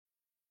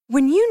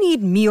When you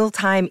need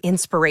mealtime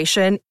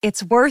inspiration,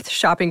 it's worth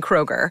shopping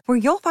Kroger, where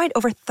you'll find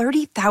over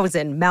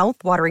 30,000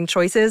 mouth-watering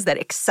choices that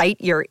excite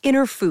your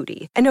inner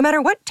foodie. And no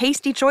matter what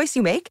tasty choice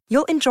you make,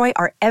 you'll enjoy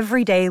our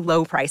everyday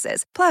low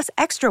prices, plus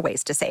extra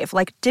ways to save,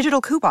 like digital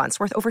coupons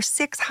worth over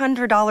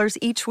 $600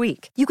 each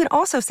week. You can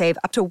also save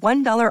up to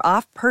 $1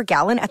 off per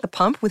gallon at the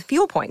pump with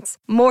fuel points.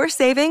 More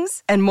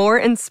savings and more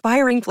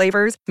inspiring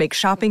flavors make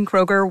shopping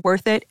Kroger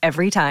worth it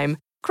every time.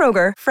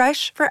 Kroger,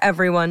 fresh for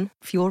everyone.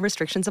 Fuel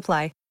restrictions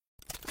apply.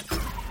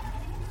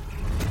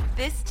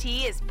 This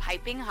tea is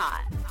piping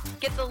hot.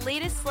 Get the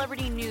latest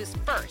celebrity news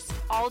first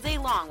all day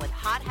long with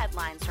hot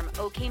headlines from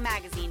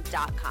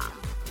okmagazine.com.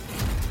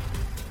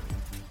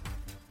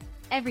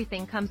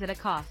 Everything comes at a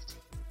cost.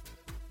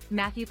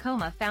 Matthew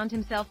Koma found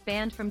himself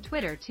banned from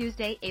Twitter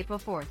Tuesday, April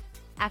 4th,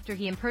 after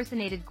he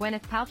impersonated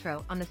Gwyneth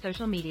Paltrow on the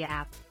social media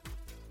app.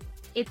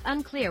 It's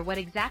unclear what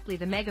exactly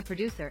the mega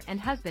producer and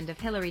husband of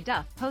Hilary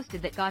Duff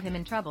posted that got him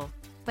in trouble,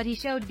 but he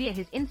showed via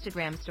his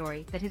Instagram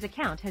story that his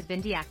account has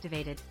been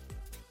deactivated.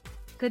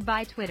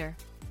 Goodbye Twitter.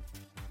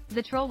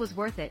 The troll was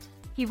worth it.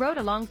 He wrote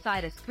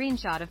alongside a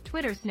screenshot of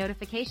Twitter's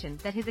notification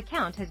that his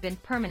account has been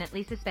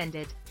permanently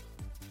suspended.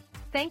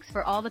 Thanks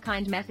for all the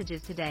kind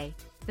messages today.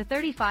 The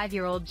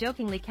 35-year-old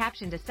jokingly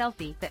captioned a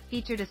selfie that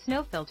featured a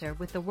snow filter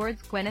with the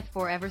words Gwyneth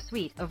Forever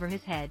Sweet over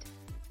his head.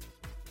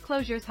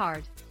 Closure's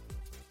hard.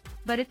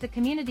 But it's a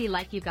community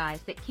like you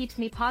guys that keeps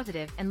me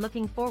positive and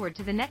looking forward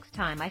to the next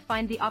time I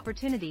find the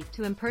opportunity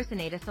to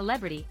impersonate a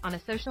celebrity on a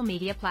social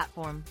media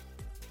platform.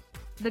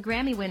 The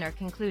Grammy winner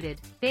concluded,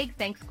 "Big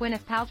thanks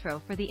Gwyneth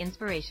Paltrow for the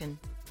inspiration."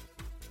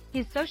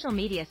 His social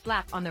media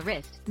slap on the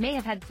wrist may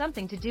have had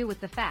something to do with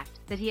the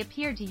fact that he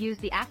appeared to use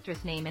the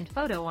actress name and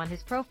photo on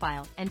his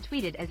profile and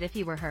tweeted as if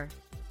he were her.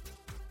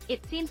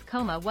 It seems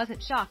Koma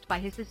wasn't shocked by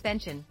his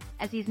suspension,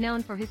 as he's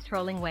known for his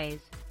trolling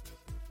ways.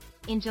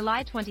 In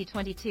July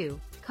 2022,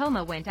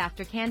 Koma went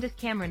after Candace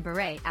Cameron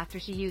Bure after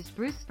she used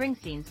Bruce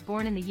Springsteen's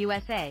Born in the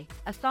USA,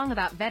 a song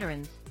about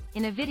veterans,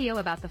 in a video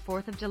about the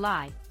 4th of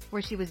July,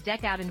 where she was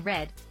decked out in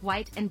red,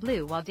 white and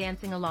blue while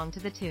dancing along to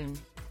the tune.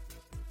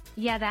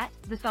 Yeah, that,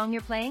 the song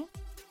you're playing?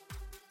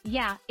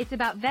 Yeah, it's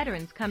about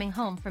veterans coming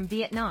home from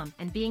Vietnam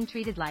and being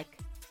treated like.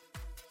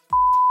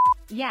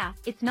 Yeah,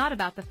 it's not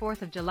about the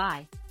 4th of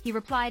July, he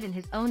replied in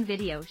his own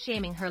video,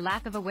 shaming her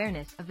lack of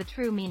awareness of the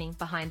true meaning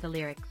behind the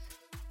lyrics.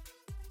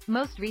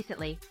 Most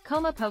recently,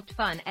 Koma poked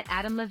fun at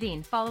Adam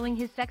Levine following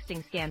his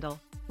sexting scandal,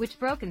 which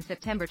broke in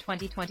September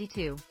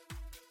 2022.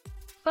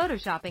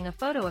 Photoshopping a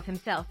photo of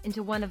himself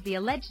into one of the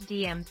alleged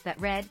DMs that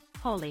read,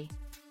 "Holy.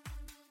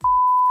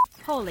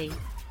 Holy.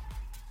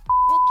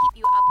 We'll keep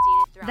you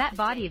updated throughout That the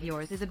body day of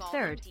yours is with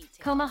absurd." detail.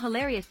 Koma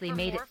hilariously For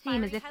made it more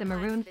seem as fiery if the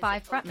Maroon headlines,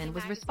 5 visit frontman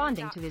was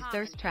responding to his okmagazine.com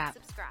thirst and trap.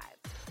 subscribe.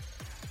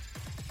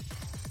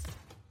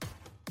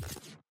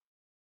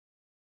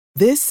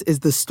 This is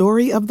the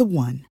story of the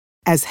one.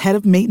 As head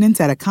of maintenance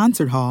at a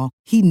concert hall,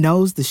 he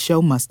knows the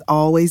show must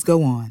always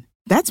go on.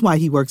 That's why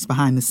he works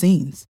behind the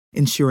scenes,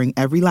 ensuring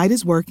every light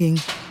is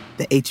working,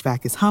 the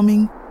HVAC is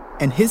humming,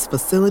 and his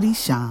facility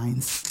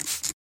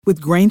shines. With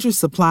Grainger's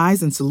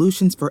supplies and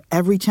solutions for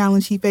every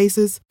challenge he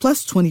faces,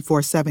 plus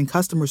 24/7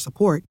 customer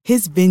support,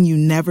 his venue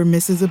never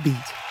misses a beat.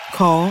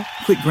 Call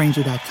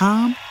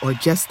quickgrainger.com or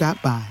just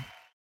stop by.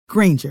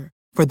 Grainger,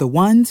 for the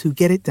ones who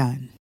get it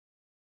done.